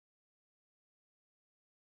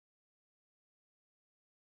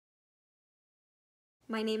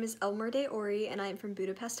My name is Elmyr de Hory and I am from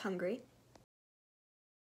Budapest, Hungary.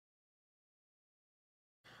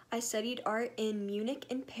 I studied art in Munich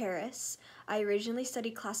and Paris. I originally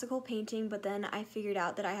studied classical painting, but then I figured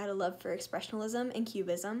out that I had a love for expressionism and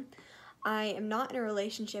cubism. I am not in a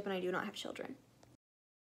relationship and I do not have children.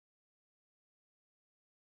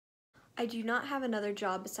 I do not have another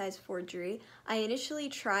job besides forgery. I initially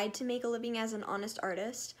tried to make a living as an honest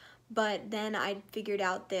artist, but then I figured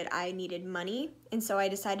out that I needed money, and so I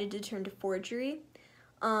decided to turn to forgery.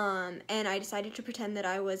 And I decided to pretend that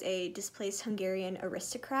I was a displaced Hungarian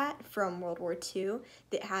aristocrat from World War II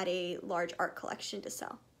that had a large art collection to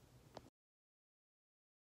sell.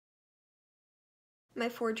 My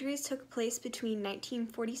forgeries took place between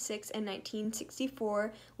 1946 and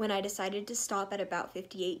 1964 when I decided to stop at about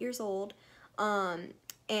 58 years old,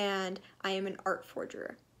 and I am an art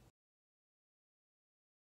forger.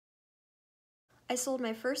 I sold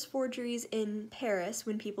my first forgeries in Paris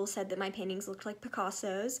when people said that my paintings looked like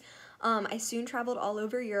Picasso's. I soon traveled all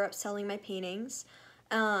over Europe selling my paintings.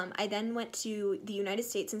 I then went to the United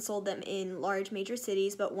States and sold them in large major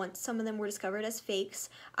cities, but once some of them were discovered as fakes,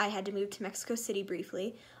 I had to move to Mexico City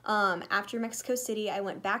briefly. After Mexico City, I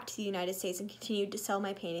went back to the United States and continued to sell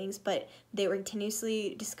my paintings, but they were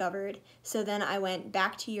continuously discovered. So then I went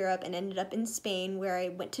back to Europe and ended up in Spain, where I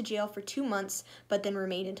went to jail for 2 months, but then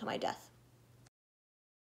remained until my death.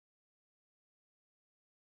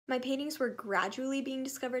 My paintings were gradually being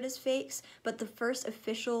discovered as fakes, but the first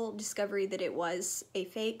official discovery that it was a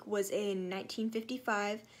fake was in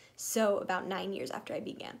 1955, so about 9 years after I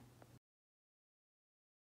began.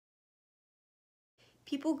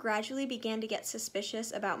 People gradually began to get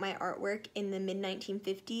suspicious about my artwork in the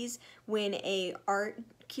mid-1950s when an art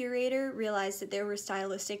curator realized that there were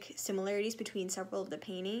stylistic similarities between several of the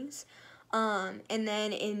paintings. And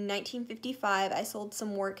then in 1955, I sold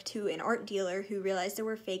some work to an art dealer who realized they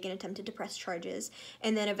were fake and attempted to press charges.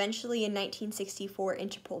 And then eventually in 1964,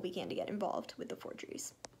 Interpol began to get involved with the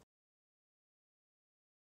forgeries.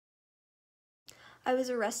 I was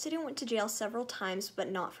arrested and went to jail several times, but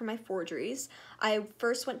not for my forgeries. I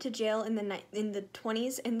first went to jail in the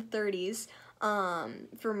 20s and 30s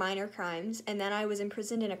for minor crimes, and then I was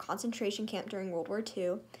imprisoned in a concentration camp during World War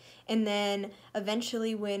II. And then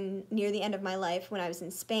eventually, when near the end of my life, when I was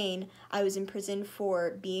in Spain, I was imprisoned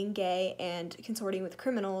for being gay and consorting with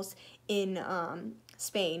criminals in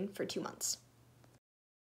Spain for 2 months.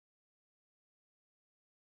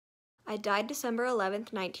 I died December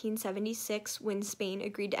 11th, 1976, when Spain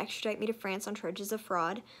agreed to extradite me to France on charges of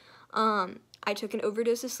fraud. I took an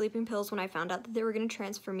overdose of sleeping pills when I found out that they were going to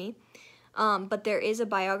transfer me. But there is a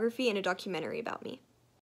biography and a documentary about me.